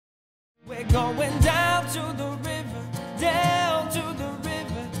going down to the river, down to the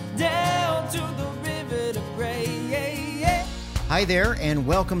river, down to the river to pray. Hi there, and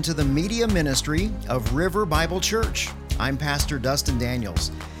welcome to the media ministry of River Bible Church. I'm Pastor Dustin Daniels,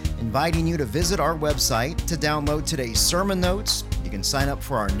 inviting you to visit our website to download today's sermon notes. You can sign up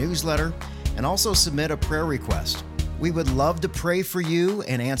for our newsletter and also submit a prayer request. We would love to pray for you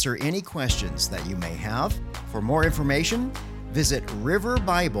and answer any questions that you may have. For more information, visit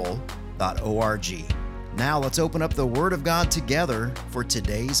riverbible.org. Now let's open up the Word of God together for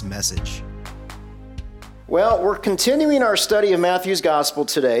today's message. Well, we're continuing our study of Matthew's Gospel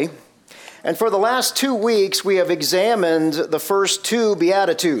today, and for the last 2 weeks we have examined the first two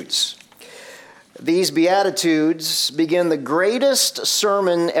Beatitudes. These Beatitudes begin the greatest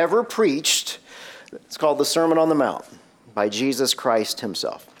sermon ever preached. It's called the Sermon on the Mount by Jesus Christ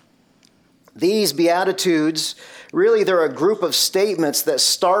himself. These Beatitudes, really they're a group of statements that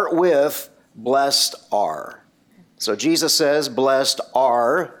start with, blessed are. So Jesus says, blessed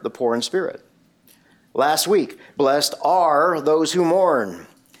are the poor in spirit. Last week, blessed are those who mourn.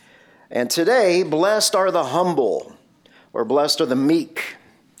 And today, blessed are the humble, or blessed are the meek.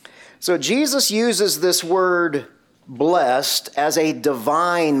 So Jesus uses this word blessed as a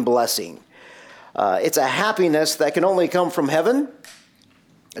divine blessing. It's a happiness that can only come from heaven.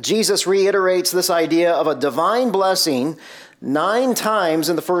 Jesus reiterates this idea of a divine blessing 9 times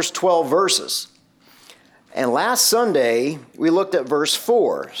in the first 12 verses. And last Sunday, we looked at verse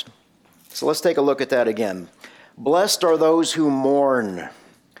 4. So let's take a look at that again. Blessed are those who mourn,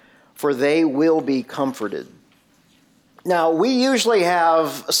 for they will be comforted. Now, we usually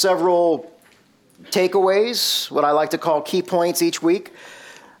have several takeaways, what I like to call key points each week.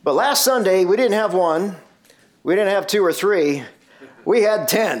 But last Sunday, we didn't have one. We didn't have 2 or 3. We had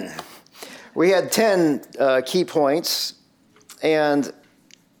 10. We had 10 key points. And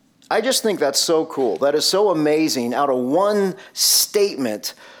I just think that's so cool. That is so amazing. Out of one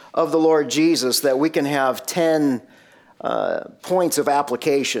statement of the Lord Jesus, that we can have 10 points of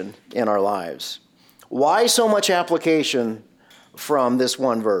application in our lives. Why so much application from this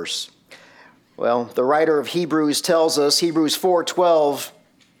one verse? Well, the writer of Hebrews tells us, Hebrews 4:12,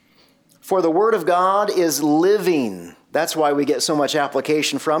 for the word of God is living. That's why we get so much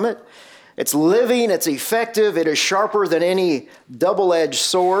application from it. It's living, it's effective, it is sharper than any double-edged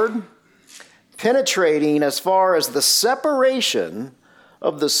sword, penetrating as far as the separation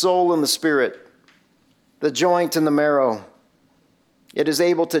of the soul and the spirit, the joint and the marrow. It is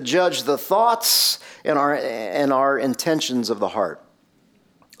able to judge the thoughts and our intentions of the heart.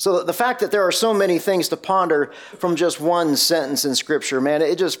 So the fact that there are so many things to ponder from just one sentence in Scripture, man,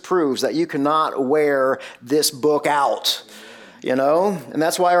 it just proves that you cannot wear this book out, you know? And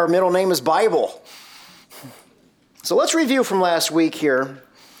that's why our middle name is Bible. So let's review from last week here.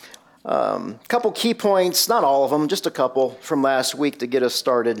 Couple key points, not all of them, just a couple from last week to get us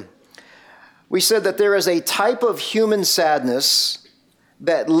started. We said that there is a type of human sadness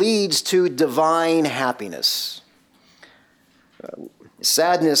that leads to divine happiness.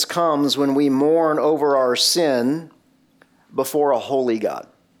 Sadness comes when we mourn over our sin before a holy God.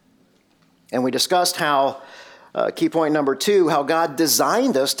 And we discussed how, key point number 2, how God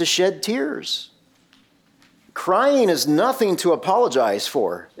designed us to shed tears. Crying is nothing to apologize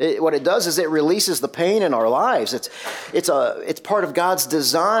for. What it does is it releases the pain in our lives. It's part of God's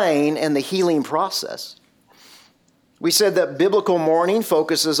design and the healing process. We said that biblical mourning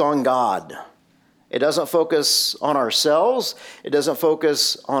focuses on God. It doesn't focus on ourselves. It doesn't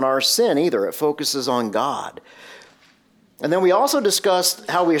focus on our sin either. It focuses on God. And then we also discussed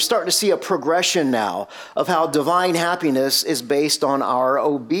how we are starting to see a progression now of how divine happiness is based on our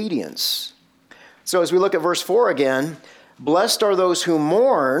obedience. So as we look at verse 4 again, blessed are those who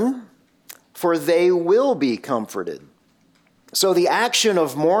mourn, for they will be comforted. So the action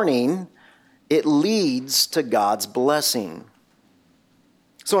of mourning, it leads to God's blessing.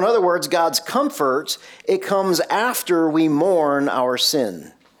 So in other words, God's comfort, it comes after we mourn our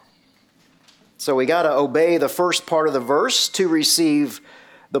sin. So we got to obey the first part of the verse to receive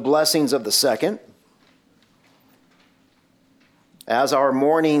the blessings of the second. As our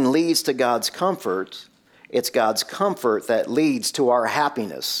mourning leads to God's comfort, it's God's comfort that leads to our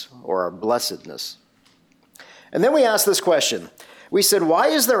happiness or our blessedness. And then we asked this question. We said, why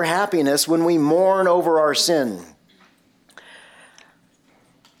is there happiness when we mourn over our sin?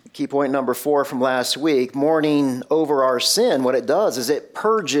 Key point number 4 from last week, mourning over our sin, what it does is it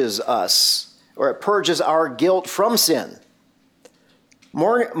purges us, or it purges our guilt from sin.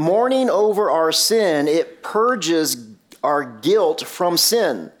 Mourning over our sin, it purges our guilt from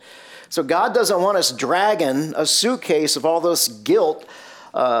sin. So God doesn't want us dragging a suitcase of all this guilt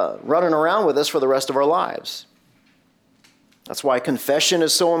running around with us for the rest of our lives. That's why confession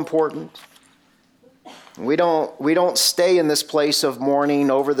is so important. We don't stay in this place of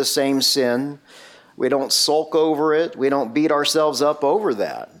mourning over the same sin. We don't sulk over it. We don't beat ourselves up over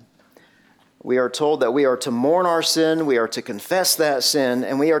that. We are told that we are to mourn our sin, we are to confess that sin,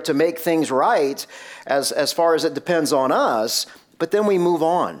 and we are to make things right as far as it depends on us, but then we move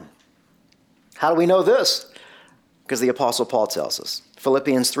on. How do we know this? Because the Apostle Paul tells us.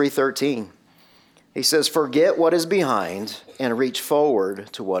 Philippians 3:13. He says, forget what is behind and reach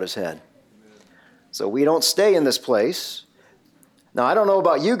forward to what is ahead. So we don't stay in this place. Now, I don't know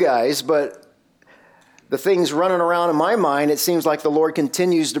about you guys, but the things running around in my mind, it seems like the Lord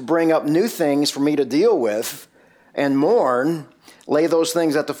continues to bring up new things for me to deal with and mourn, lay those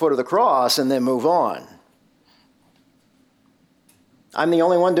things at the foot of the cross, and then move on. I'm the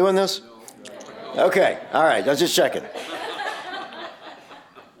only one doing this? Okay, all right, I was just checking.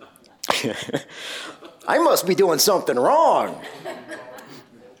 I must be doing something wrong.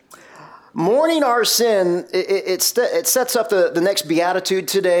 Mourning our sin, it sets up the next beatitude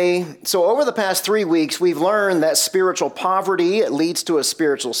today. So over the past 3 weeks, we've learned that spiritual poverty, it leads to a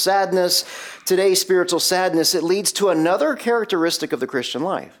spiritual sadness. Today's spiritual sadness, it leads to another characteristic of the Christian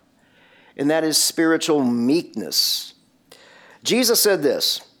life, and that is spiritual meekness. Jesus said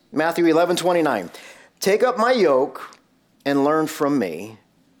this, Matthew 11:29, take up my yoke and learn from me.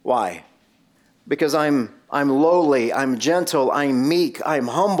 Why? Because I'm lowly, I'm gentle, I'm meek, I'm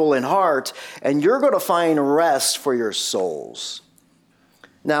humble in heart, and you're going to find rest for your souls.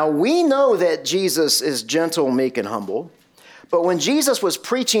 Now, we know that Jesus is gentle, meek, and humble, but when Jesus was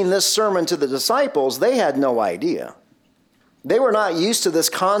preaching this sermon to the disciples, they had no idea. They were not used to this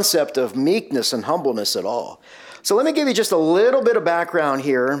concept of meekness and humbleness at all. So let me give you just a little bit of background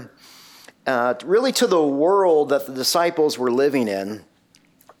here, really to the world that the disciples were living in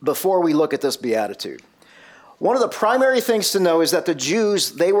before we look at this beatitude. One of the primary things to know is that the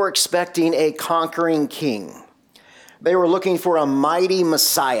Jews, they were expecting a conquering king. They were looking for a mighty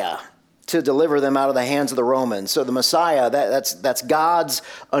Messiah to deliver them out of the hands of the Romans. So the Messiah, that's God's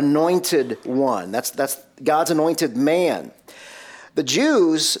anointed one. That's God's anointed man. The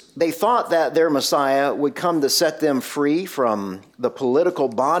Jews, they thought that their Messiah would come to set them free from the political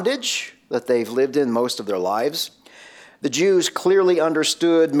bondage that they've lived in most of their lives. The Jews clearly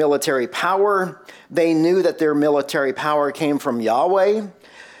understood military power. They knew that their military power came from Yahweh.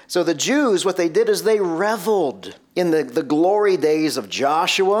 So the Jews, what they did is they reveled in the glory days of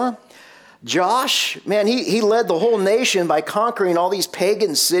Joshua. Josh, man, he led the whole nation by conquering all these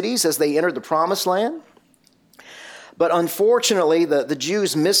pagan cities as they entered the promised land. But unfortunately, the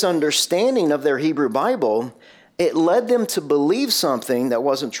Jews' misunderstanding of their Hebrew Bible, it led them to believe something that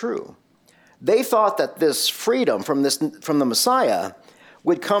wasn't true. They thought that this freedom from the Messiah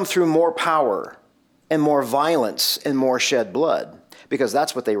would come through more power and more violence and more shed blood, because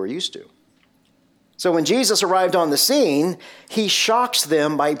that's what they were used to. So when Jesus arrived on the scene, he shocks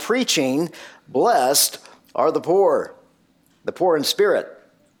them by preaching, blessed are the poor in spirit.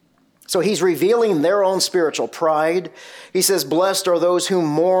 So he's revealing their own spiritual pride. He says, blessed are those who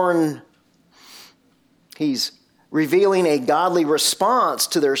mourn. He's revealing a godly response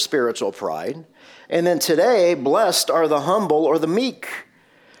to their spiritual pride. And then today, blessed are the humble or the meek.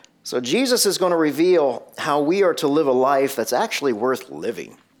 So Jesus is going to reveal how we are to live a life that's actually worth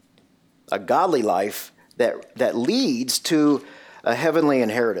living. A godly life that leads to a heavenly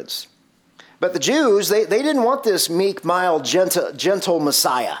inheritance. But the Jews, they didn't want this meek, mild, gentle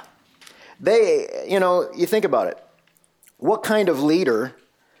Messiah. You think about it. What kind of leader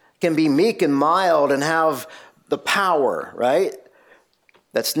can be meek and mild and have the power, right,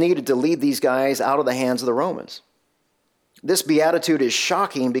 that's needed to lead these guys out of the hands of the Romans? This beatitude is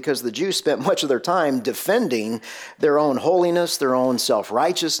shocking because the Jews spent much of their time defending their own holiness, their own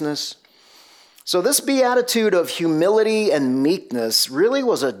self-righteousness. So this beatitude of humility and meekness really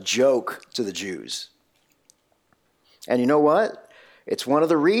was a joke to the Jews. And you know what? It's one of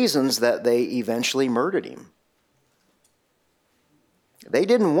the reasons that they eventually murdered him. They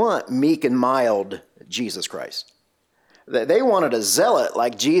didn't want meek and mild Jesus Christ. They wanted a zealot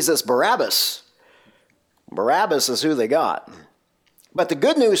like Jesus Barabbas. Barabbas is who they got. But the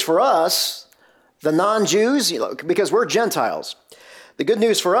good news for us, the non-Jews, because we're Gentiles, the good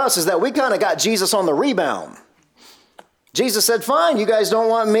news for us is that we kind of got Jesus on the rebound. Jesus said, fine, you guys don't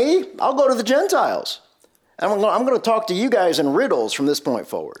want me? I'll go to the Gentiles. I'm going to talk to you guys in riddles from this point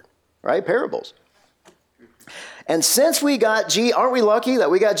forward, right? Parables. And since we got, aren't we lucky that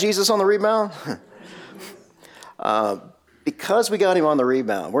we got Jesus on the rebound? Because we got him on the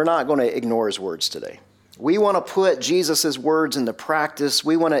rebound, we're not going to ignore his words today. We want to put Jesus' words into practice.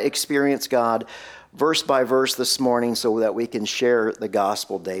 We want to experience God verse by verse this morning so that we can share the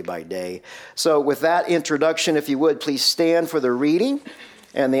gospel day by day. So with that introduction, if you would, please stand for the reading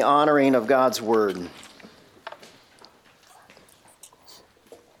and the honoring of God's word.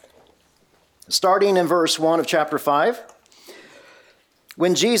 Starting in verse 1 of chapter 5.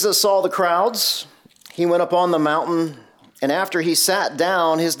 When Jesus saw the crowds, he went up on the mountain, and after he sat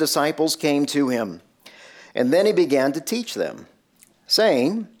down, his disciples came to him. And then he began to teach them,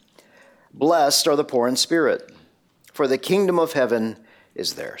 saying, "Blessed are the poor in spirit, for the kingdom of heaven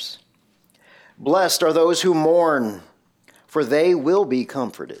is theirs. Blessed are those who mourn, for they will be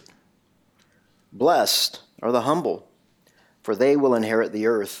comforted. Blessed are the humble, for they will inherit the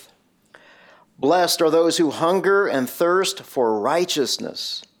earth. Blessed are those who hunger and thirst for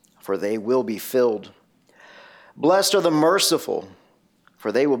righteousness, for they will be filled. Blessed are the merciful,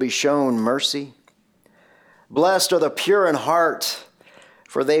 for they will be shown mercy. Blessed are the pure in heart,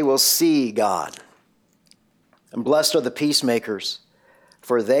 for they will see God. And blessed are the peacemakers,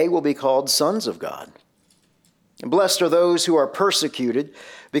 for they will be called sons of God. And blessed are those who are persecuted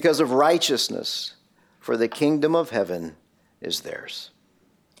because of righteousness, for the kingdom of heaven is theirs."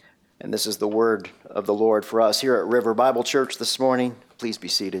 And this is the word of the Lord for us here at River Bible Church this morning. Please be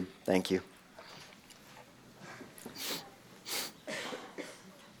seated. Thank you.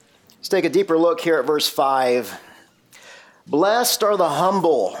 Let's take a deeper look here at verse 5. Blessed are the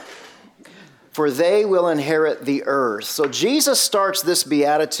humble, for they will inherit the earth. So Jesus starts this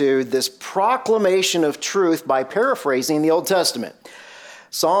beatitude, this proclamation of truth, by paraphrasing the Old Testament.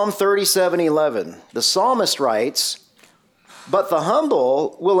 Psalm 37:11. The psalmist writes, "But the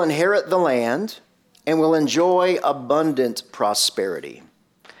humble will inherit the land and will enjoy abundant prosperity."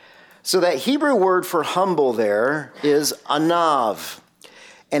 So that Hebrew word for humble there is anav,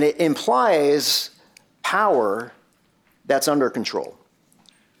 and it implies power that's under control.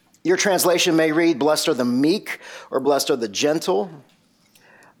 Your translation may read, "Blessed are the meek," or "Blessed are the gentle."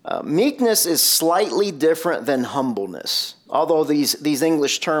 Meekness is slightly different than humbleness. Although these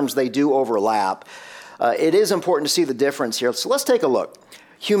English terms, they do overlap. It is important to see the difference here. So let's take a look.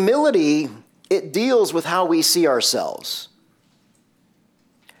 Humility, it deals with how we see ourselves.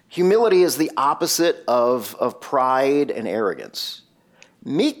 Humility is the opposite of pride and arrogance.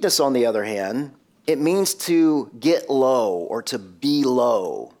 Meekness, on the other hand, it means to get low or to be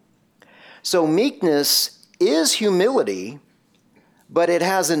low. So meekness is humility, but it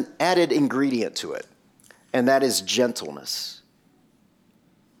has an added ingredient to it, and that is gentleness.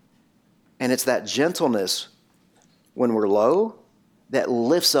 And it's that gentleness when we're low that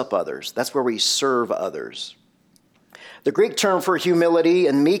lifts up others. That's where we serve others. The Greek term for humility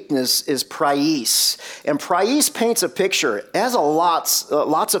and meekness is praise. And praise paints a picture. It has lots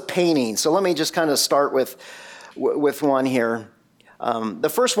of painting. So let me just kind of start with one here.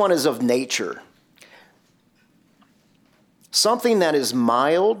 The first one is of nature. Something that is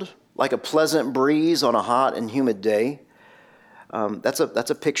mild, like a pleasant breeze on a hot and humid day. That's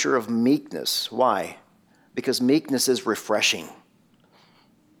a picture of meekness. Why? Because meekness is refreshing.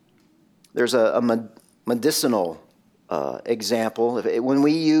 There's a medicinal example. When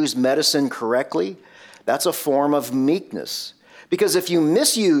we use medicine correctly, that's a form of meekness. Because if you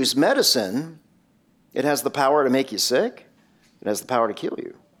misuse medicine, it has the power to make you sick. It has the power to kill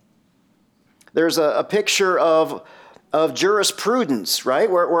you. There's a picture of jurisprudence, right?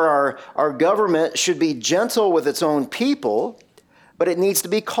 Where our government should be gentle with its own people, but it needs to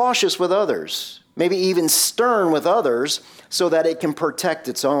be cautious with others, maybe even stern with others, so that it can protect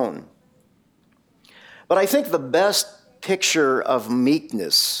its own. But I think the best picture of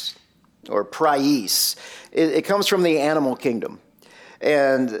meekness, or praise, it comes from the animal kingdom.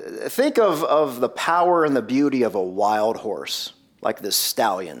 And think of the power and the beauty of a wild horse, like this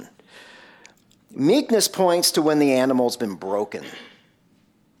stallion. Meekness points to when the animal's been broken.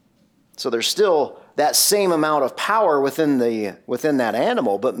 So there's still that same amount of power within that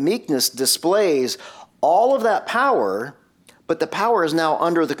animal, but meekness displays all of that power, but the power is now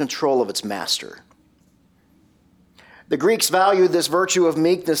under the control of its master. The Greeks valued this virtue of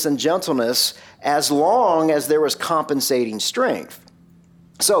meekness and gentleness as long as there was compensating strength.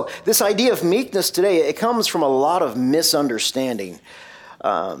 So this idea of meekness today, it comes from a lot of misunderstanding.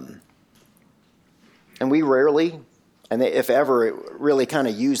 And we rarely, and if ever, really kind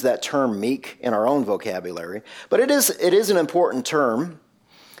of use that term meek in our own vocabulary. But it is an important term,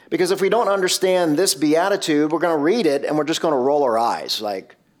 because if we don't understand this beatitude, we're going to read it and we're just going to roll our eyes.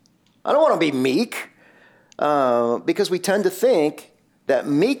 Like, I don't want to be meek, because we tend to think that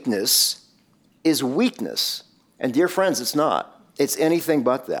meekness is weakness. And dear friends, it's not. It's anything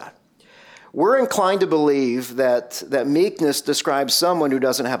but that. we're inclined to believe that meekness describes someone who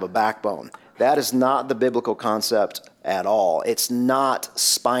doesn't have a backbone. That is not the biblical concept at all. It's not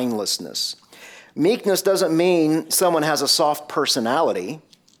spinelessness. Meekness doesn't mean someone has a soft personality.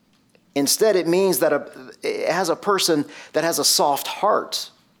 Instead, it means that it has a person that has a soft heart.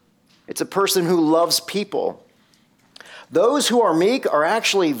 It's a person who loves people. Those who are meek are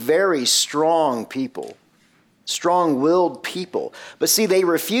actually very strong people, strong-willed people. But see, they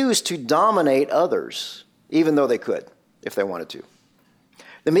refuse to dominate others, even though they could, if they wanted to.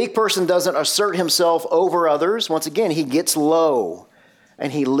 The meek person doesn't assert himself over others. Once again, he gets low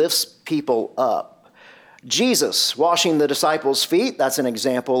and he lifts people up. Jesus washing the disciples' feet, that's an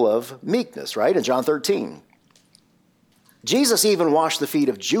example of meekness, right? In John 13. Jesus even washed the feet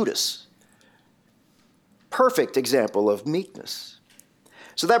of Judas. Perfect example of meekness.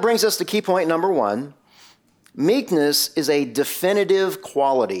 So that brings us to key point number 1. Meekness is a definitive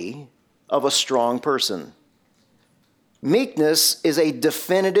quality of a strong person. Meekness is a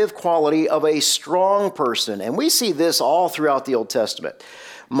definitive quality of a strong person. And we see this all throughout the Old Testament.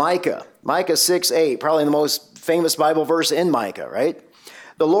 Micah 6:8, probably the most famous Bible verse in Micah, right?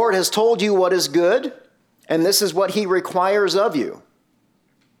 The Lord has told you what is good, and this is what he requires of you.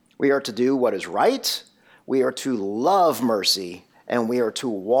 We are to do what is right, we are to love mercy, and we are to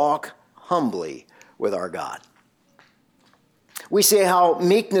walk humbly with our God. We see how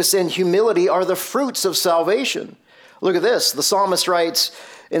meekness and humility are the fruits of salvation. Look at this. The psalmist writes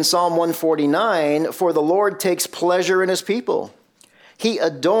in Psalm 149, "For the Lord takes pleasure in his people. He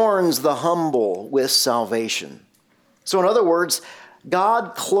adorns the humble with salvation." So in other words,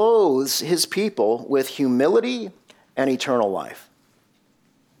 God clothes his people with humility and eternal life.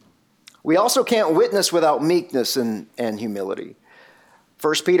 We also can't witness without meekness and humility.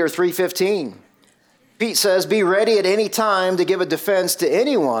 1 Peter 3:15. Pete says, "Be ready at any time to give a defense to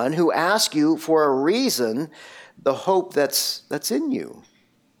anyone who asks you for a reason the hope that's in you."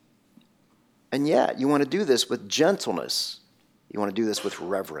 And yet, you want to do this with gentleness. You want to do this with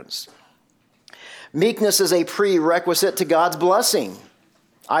reverence. Meekness is a prerequisite to God's blessing.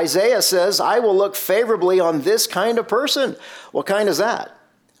 Isaiah says, "I will look favorably on this kind of person." What kind is that?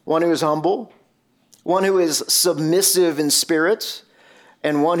 One who is humble, one who is submissive in spirit,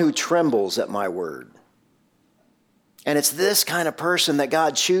 and one who trembles at my word. And it's this kind of person that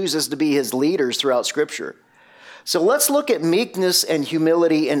God chooses to be his leaders throughout Scripture. So let's look at meekness and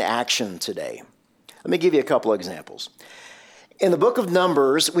humility in action today. Let me give you a couple of examples. In the book of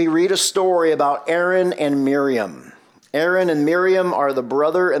Numbers, we read a story about Aaron and Miriam. Aaron and Miriam are the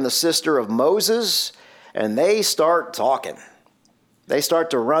brother and the sister of Moses, and they start talking. They start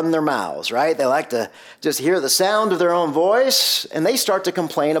to run their mouths, right? They like to just hear the sound of their own voice, and they start to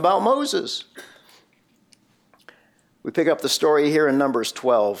complain about Moses. We pick up the story here in Numbers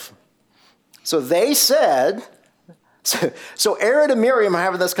 12. So they said, so Aaron and Miriam are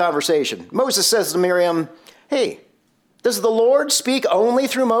having this conversation. Moses says to Miriam, "Hey, does the Lord speak only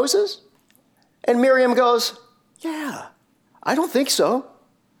through Moses?" And Miriam goes, "Yeah, I don't think so.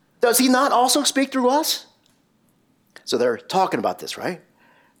 Does he not also speak through us?" So they're talking about this, right?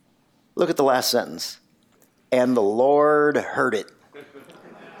 Look at the last sentence. "And the Lord heard it."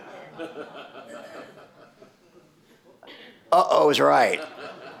 Uh-oh's right.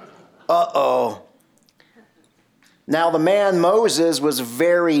 Uh-oh. Now the man Moses was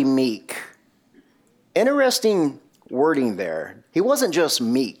very meek. Interesting wording there. He wasn't just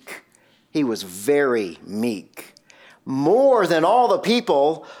meek. He was very meek. More than all the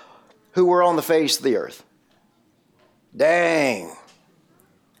people who were on the face of the earth. Dang.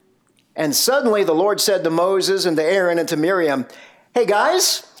 And suddenly the Lord said to Moses and to Aaron and to Miriam, "Hey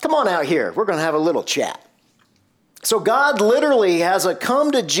guys, come on out here. We're going to have a little chat." So God literally has a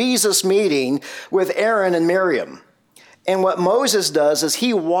come to Jesus meeting with Aaron and Miriam. And what Moses does is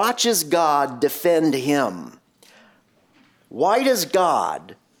he watches God defend him. Why does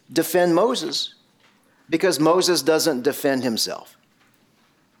God defend Moses? Because Moses doesn't defend himself.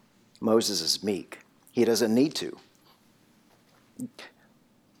 Moses is meek. He doesn't need to.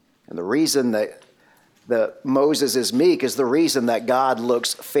 And the reason that Moses is meek is the reason that God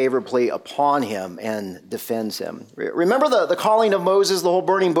looks favorably upon him and defends him. Remember the calling of Moses, the whole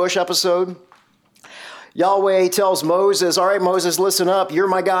burning bush episode? Yahweh tells Moses, "All right, Moses, listen up. You're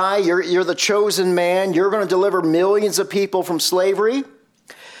my guy. You're the chosen man. You're going to deliver millions of people from slavery."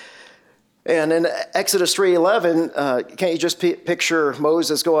 And in Exodus 3:11, can't you just picture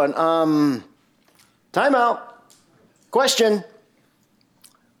Moses going, time out. Question.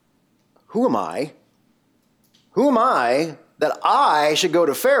 Who am I? Who am I that I should go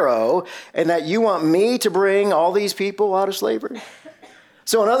to Pharaoh and that you want me to bring all these people out of slavery?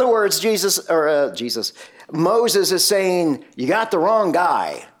 So in other words, Moses is saying, you got the wrong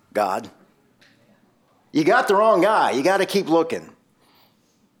guy, God. You got the wrong guy. You got to keep looking.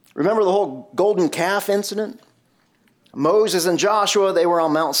 Remember the whole golden calf incident? Moses and Joshua, they were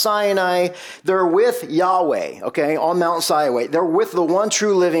on Mount Sinai. They're with Yahweh, okay, on Mount Sinai. They're with the one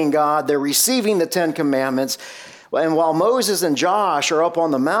true living God. They're receiving the 10 Commandments. And while Moses and Josh are up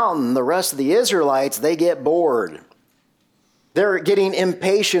on the mountain, the rest of the Israelites, they get bored. They're getting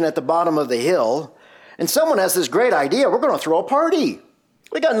impatient at the bottom of the hill. And someone has this great idea. We're going to throw a party.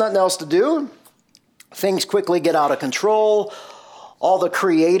 We got nothing else to do. Things quickly get out of control. All the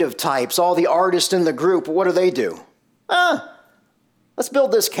creative types, all the artists in the group, what do? Let's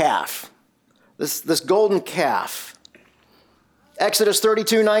build this calf, this golden calf. Exodus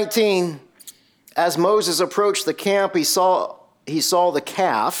 32:19, as Moses approached the camp, he saw the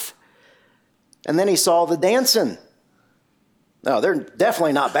calf, and then he saw the dancing. No, they're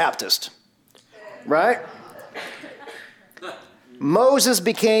definitely not Baptist, right? Moses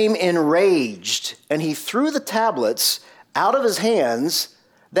became enraged, and he threw the tablets out of his hands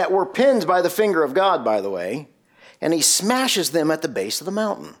that were pinned by the finger of God, by the way, and he smashes them at the base of the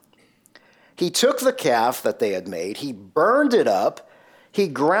mountain. He took the calf that they had made, he burned it up, he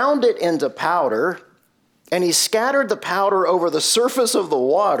ground it into powder, and he scattered the powder over the surface of the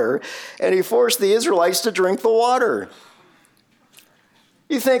water, and he forced the Israelites to drink the water.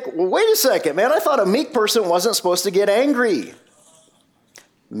 You think, well, wait a second, man, I thought a meek person wasn't supposed to get angry.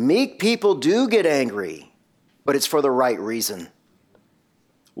 Meek people do get angry, but it's for the right reason.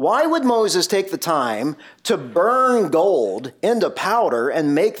 Why would Moses take the time to burn gold into powder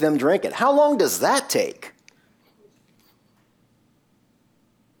and make them drink it? How long does that take?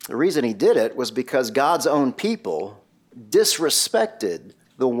 The reason he did it was because God's own people disrespected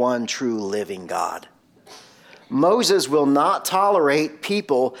the one true living God. Moses will not tolerate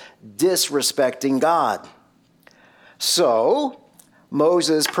people disrespecting God. So,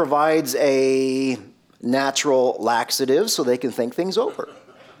 Moses provides a natural laxative so they can think things over.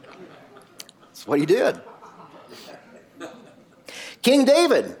 That's what he did. King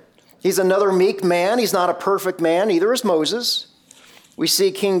David, he's another meek man. He's not a perfect man, either is Moses. We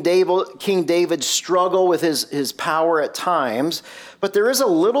see King David struggle with his power at times, but there is a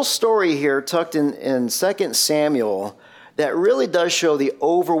little story here tucked in 2 Samuel that really does show the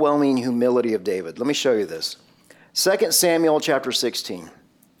overwhelming humility of David. Let me show you this. 2 Samuel chapter 16.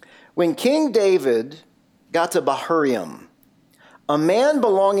 When King David got to Bahurim, a man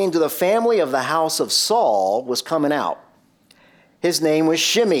belonging to the family of the house of Saul was coming out. His name was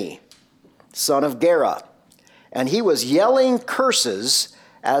Shimei, son of Gera, and he was yelling curses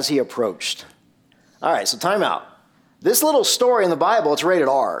as he approached. All right, so time out. This little story in the Bible, it's rated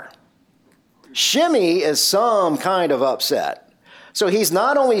R. Shimei is some kind of upset. So he's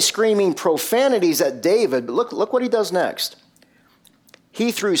not only screaming profanities at David, but look what he does next.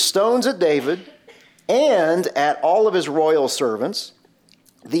 He threw stones at David and at all of his royal servants,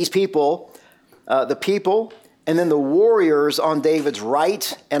 these people, the people, and then the warriors on David's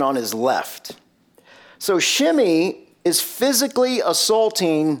right and on his left. So Shimei is physically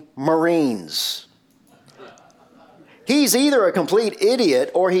assaulting Marines. He's either a complete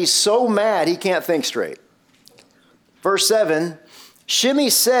idiot or he's so mad he can't think straight. Verse 7, Shimei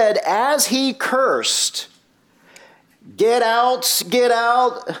said as he cursed, get out,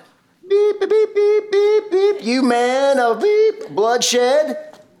 beep, beep, beep, beep, beep, beep, you man of beep,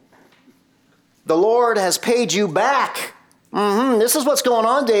 bloodshed. The Lord has paid you back. This is what's going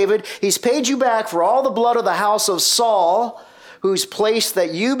on, David. He's paid you back for all the blood of the house of Saul, whose place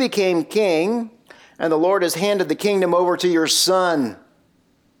that you became king, and the Lord has handed the kingdom over to your son.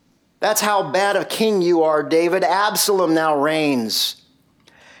 That's how bad a king you are, David. Absalom now reigns.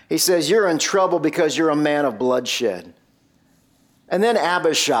 He says, you're in trouble because you're a man of bloodshed. And then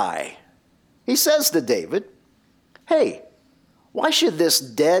Abishai, he says to David, hey, why should this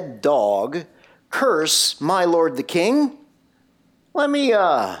dead dog curse my lord the king? Let me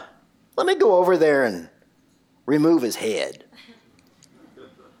go over there and remove his head.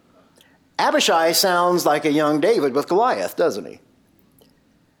 Abishai sounds like a young David with Goliath, doesn't he?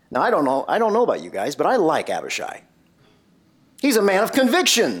 Now, I don't know about you guys, but I like Abishai. He's a man of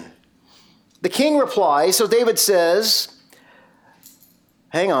conviction. The king replies, so David says,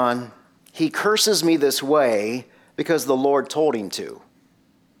 hang on, he curses me this way because the Lord told him to.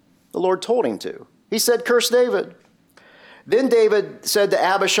 The Lord told him to. He said, curse David. Then David said to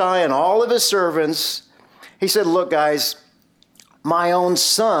Abishai and all of his servants, he said, look, guys, my own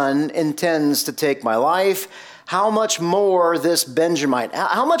son intends to take my life. How much more this Benjamite?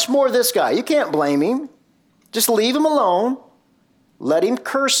 How much more this guy? You can't blame him. Just leave him alone. Let him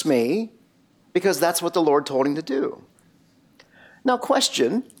curse me, because that's what the Lord told him to do. Now,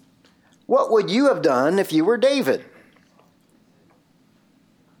 question, what would you have done if you were David?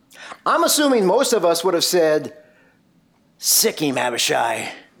 I'm assuming most of us would have said, sick him,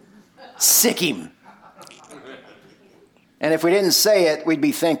 Abishai. Sick him. And if we didn't say it, we'd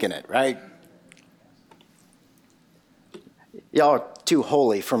be thinking it, right? Y'all are too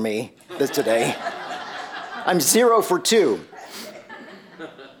holy for me today. I'm 0 for 2.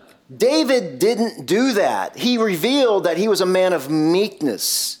 David didn't do that. He revealed that he was a man of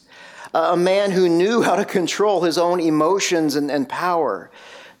meekness, a man who knew how to control his own emotions and power.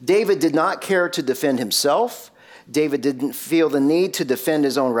 David did not care to defend himself. David didn't feel the need to defend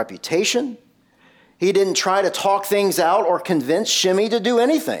his own reputation. He didn't try to talk things out or convince Shimei to do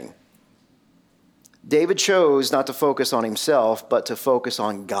anything. David chose not to focus on himself, but to focus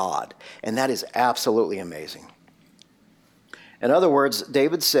on God. And that is absolutely amazing. In other words,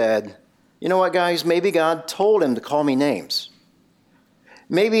 David said, you know what, guys? Maybe God told him to call me names.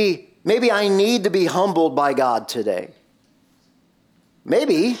 Maybe I need to be humbled by God today.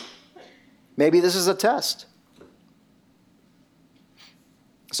 Maybe this is a test.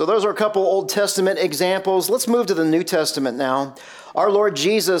 So those are a couple Old Testament examples. Let's move to the New Testament now. Our Lord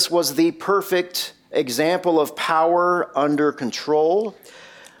Jesus was the perfect example of power under control.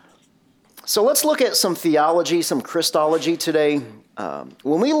 So let's look at some theology, some Christology today.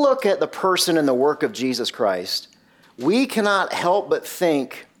 When we look at the person and the work of Jesus Christ, we cannot help but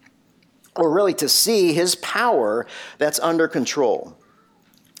think, or really to see, his power that's under control.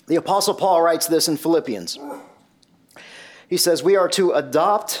 The Apostle Paul writes this in Philippians. He says, we are to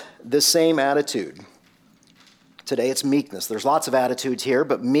adopt the same attitude. Today it's meekness. There's lots of attitudes here,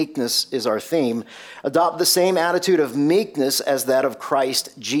 but meekness is our theme. Adopt the same attitude of meekness as that of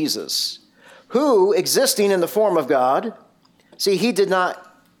Christ Jesus, who, existing in the form of God, see, he did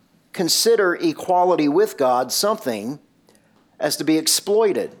not consider equality with God something as to be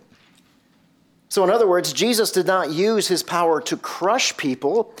exploited. So in other words, Jesus did not use his power to crush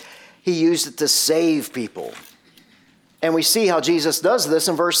people. He used it to save people. And we see how Jesus does this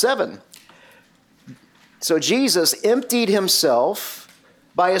in verse 7. So Jesus emptied himself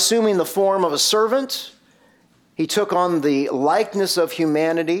by assuming the form of a servant. He took on the likeness of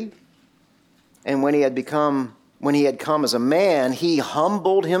humanity. And when he had come as a man, he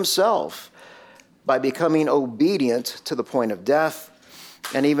humbled himself by becoming obedient to the point of death,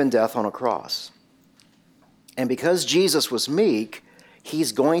 and even death on a cross. And because Jesus was meek,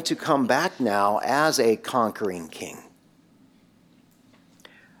 he's going to come back now as a conquering king.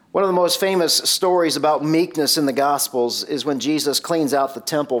 One of the most famous stories about meekness in the Gospels is when Jesus cleans out the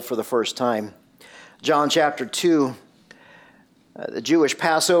temple for the first time. John chapter 2, the Jewish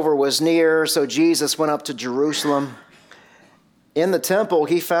Passover was near, so Jesus went up to Jerusalem. In the temple,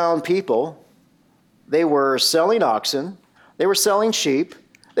 he found people. They were selling oxen, they were selling sheep,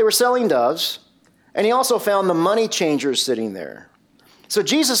 they were selling doves, and he also found the money changers sitting there. So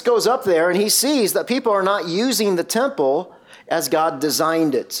Jesus goes up there and he sees that people are not using the temple as God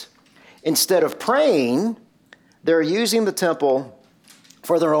designed it. Instead of praying, they're using the temple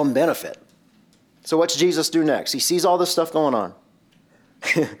for their own benefit. So what's Jesus do next? He sees all this stuff going on.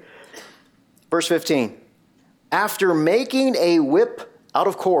 Verse 15, after making a whip out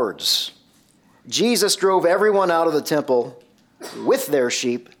of cords, Jesus drove everyone out of the temple with their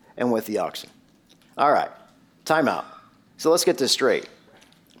sheep and with the oxen. All right, time out. So let's get this straight.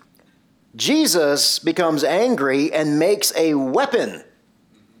 Jesus becomes angry and makes a weapon.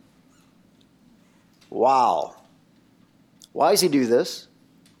 Wow. Why does he do this?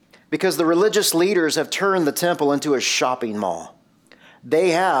 Because the religious leaders have turned the temple into a shopping mall. They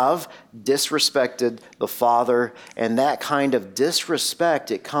have disrespected the Father, and that kind of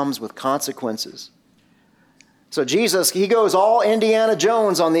disrespect, it comes with consequences. So Jesus, he goes all Indiana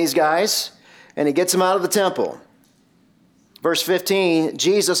Jones on these guys, and he gets them out of the temple. Verse 15,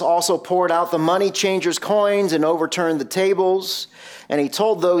 Jesus also poured out the money changers' coins and overturned the tables. And he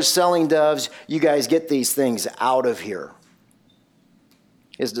told those selling doves, you guys get these things out of here.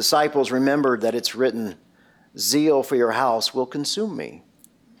 His disciples remembered that it's written, zeal for your house will consume me.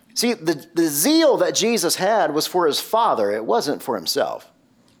 See, the zeal that Jesus had was for his Father. It wasn't for himself.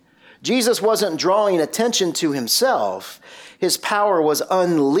 Jesus wasn't drawing attention to himself. His power was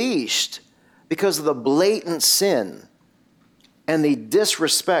unleashed because of the blatant sin and the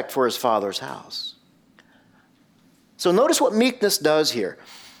disrespect for his Father's house. So notice what meekness does here.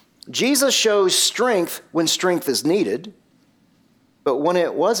 Jesus shows strength when strength is needed, but when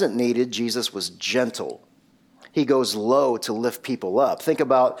it wasn't needed, Jesus was gentle. He goes low to lift people up. Think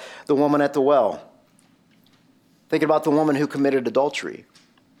about the woman at the well. Thinking about the woman who committed adultery.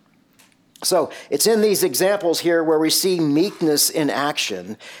 So it's in these examples here where we see meekness in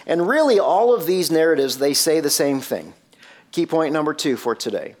action. And really all of these narratives, they say the same thing. Key point number 2 for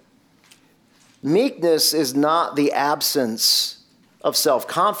today. Meekness is not the absence of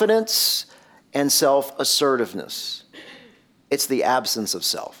self-confidence and self-assertiveness. It's the absence of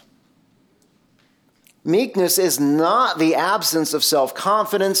self. Meekness is not the absence of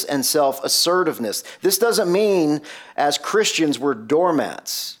self-confidence and self-assertiveness. This doesn't mean as Christians we're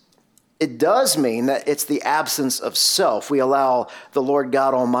doormats. It does mean that it's the absence of self. We allow the Lord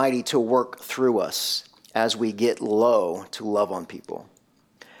God Almighty to work through us as we get low to love on people.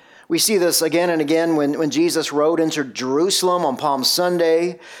 We see this again and again when Jesus rode into Jerusalem on Palm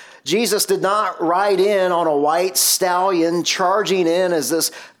Sunday. Jesus did not ride in on a white stallion, charging in as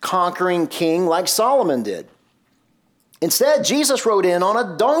this conquering king like Solomon did. Instead, Jesus rode in on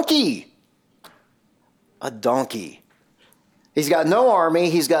a donkey. A donkey. He's got no army,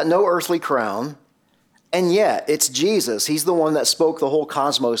 he's got no earthly crown, and yet it's Jesus. He's the one that spoke the whole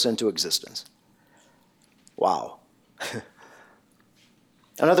cosmos into existence. Wow.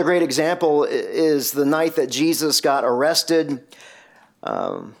 Another great example is the night that Jesus got arrested.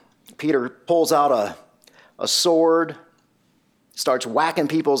 Peter pulls out a sword, starts whacking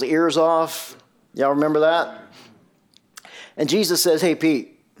people's ears off. Y'all remember that? And Jesus says, "Hey,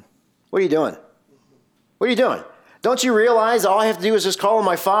 Pete, what are you doing? What are you doing? Don't you realize all I have to do is just call on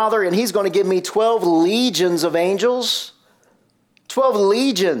my Father and he's going to give me 12 legions of angels?" 12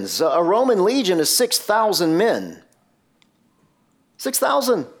 legions. A Roman legion is 6,000 men.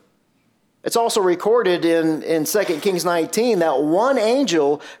 6,000. It's also recorded in 2 Kings 19 that one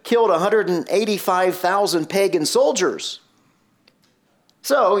angel killed 185,000 pagan soldiers.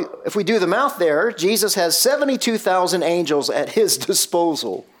 So if we do the math there, Jesus has 72,000 angels at his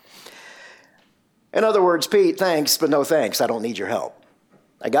disposal. In other words, Pete, thanks, but no thanks. I don't need your help.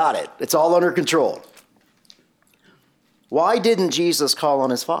 I got it. It's all under control. Why didn't Jesus call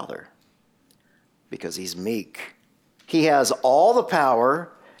on his Father? Because he's meek. He has all the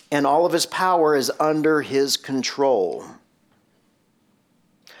power, and all of his power is under his control.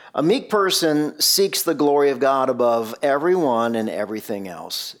 A meek person seeks the glory of God above everyone and everything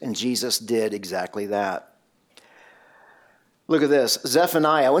else, and Jesus did exactly that. Look at this,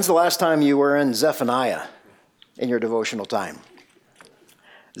 Zephaniah. When's the last time you were in Zephaniah in your devotional time?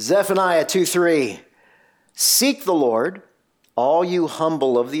 Zephaniah 2:3. Seek the Lord, all you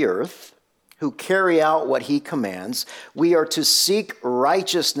humble of the earth, who carry out what he commands. We are to seek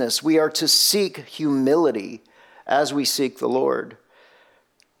righteousness. We are to seek humility as we seek the Lord.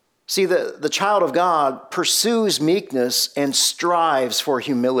 See, the child of God pursues meekness and strives for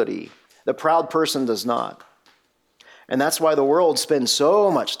humility. The proud person does not. And that's why the world spends so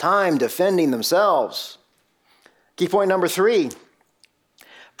much time defending themselves. Key point number 3.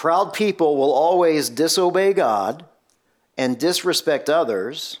 Proud people will always disobey God and disrespect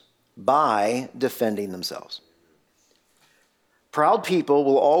others by defending themselves. Proud people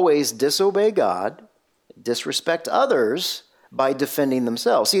will always disobey God, disrespect others by defending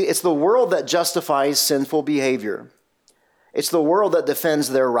themselves. See, it's the world that justifies sinful behavior. It's the world that defends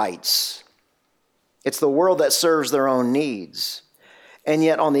their rights. It's the world that serves their own needs. And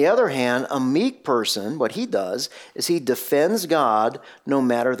yet, on the other hand, a meek person, what he does is he defends God no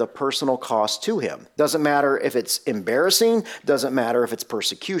matter the personal cost to him. Doesn't matter if it's embarrassing, doesn't matter if it's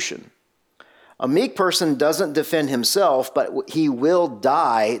persecution. A meek person doesn't defend himself, but he will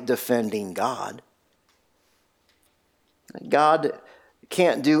die defending God. God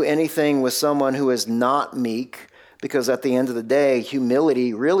can't do anything with someone who is not meek, because at the end of the day,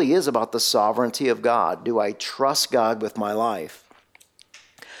 humility really is about the sovereignty of God. Do I trust God with my life?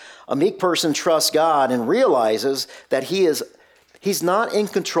 A meek person trusts God and realizes that he's not in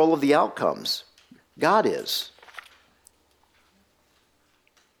control of the outcomes. God is.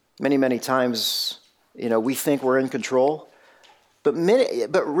 Many, many times, we think we're in control, but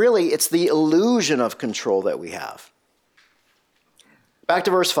really it's the illusion of control that we have. Back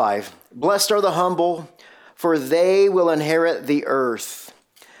to verse 5. Blessed are the humble, for they will inherit the earth.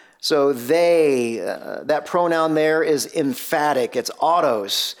 So they, that pronoun there is emphatic. It's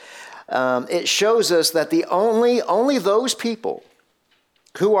autos. It shows us that only those people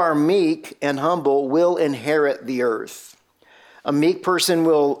who are meek and humble will inherit the earth. A meek person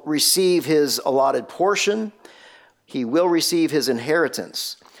will receive his allotted portion. He will receive his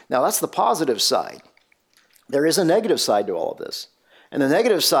inheritance. Now that's the positive side. There is a negative side to all of this. And the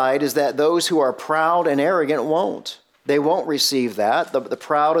negative side is that those who are proud and arrogant won't. They won't receive that. The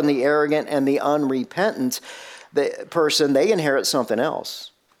proud and the arrogant and the unrepentant person, they inherit something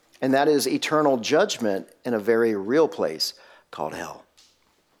else. and that is eternal judgment in a very real place called hell.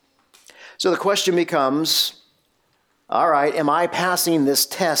 So the question becomes, all right, am I passing this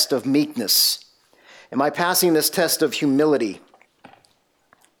test of meekness? Am I passing this test of humility?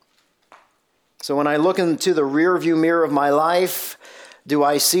 So when I look into the rearview mirror of my life, do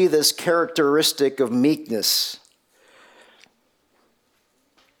I see this characteristic of meekness?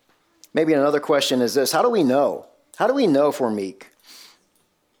 Maybe another question is this: how do we know? How do we know if we're meek?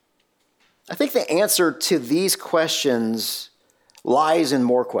 I think the answer to these questions lies in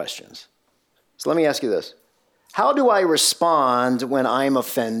more questions. So let me ask you this. How do I respond when I'm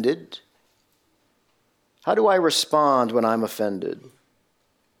offended? How do I respond when I'm offended?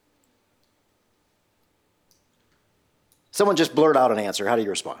 Someone just blurt out an answer. How do you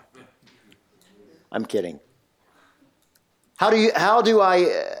respond? I'm kidding.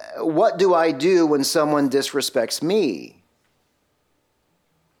 What do I do when someone disrespects me?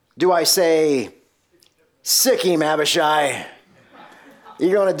 Do I say, "Sick him, Abishai.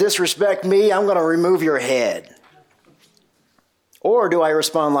 You're going to disrespect me, I'm going to remove your head"? Or do I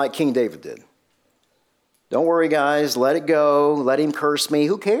respond like King David did? Don't worry, guys, let it go. Let him curse me.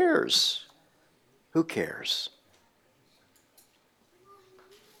 Who cares? Who cares?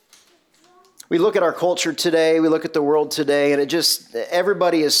 We look at our culture today, we look at the world today, and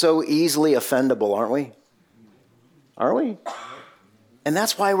everybody is so easily offendable, aren't we? Aren't we? And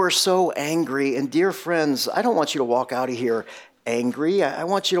that's why we're so angry. And dear friends, I don't want you to walk out of here angry. I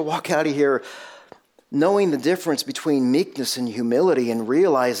want you to walk out of here knowing the difference between meekness and humility and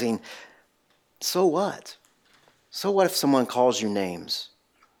realizing, so what? So what if someone calls you names?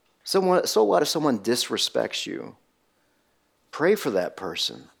 So what if someone disrespects you? Pray for that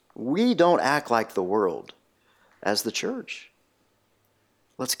person. We don't act like the world as the church.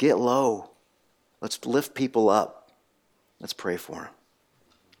 Let's get low. Let's lift people up. Let's pray for them.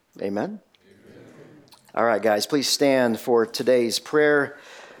 Amen? Amen. All right, guys, please stand for today's prayer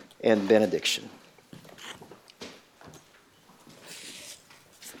and benediction.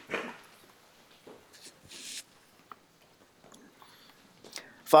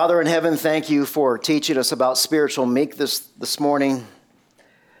 Father in heaven, thank you for teaching us about spiritual meekness this morning.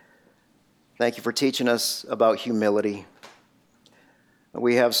 Thank you for teaching us about humility.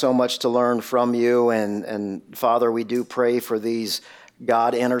 We have so much to learn from you, and Father, we do pray for these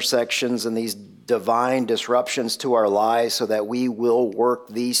God intersections and these divine disruptions to our lives so that we will work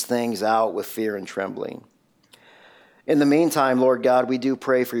these things out with fear and trembling. In the meantime, Lord God, we do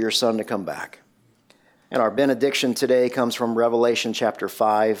pray for your Son to come back. And our benediction today comes from Revelation chapter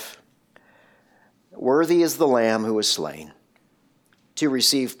 5. Worthy is the Lamb who was slain to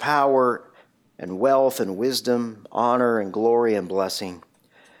receive power and wealth and wisdom, honor and glory and blessing.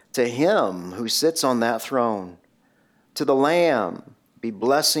 To him who sits on that throne, to the Lamb, be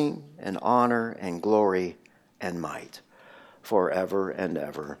blessing and honor and glory and might forever and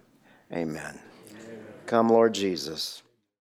ever. Amen. Amen. Come, Lord Jesus.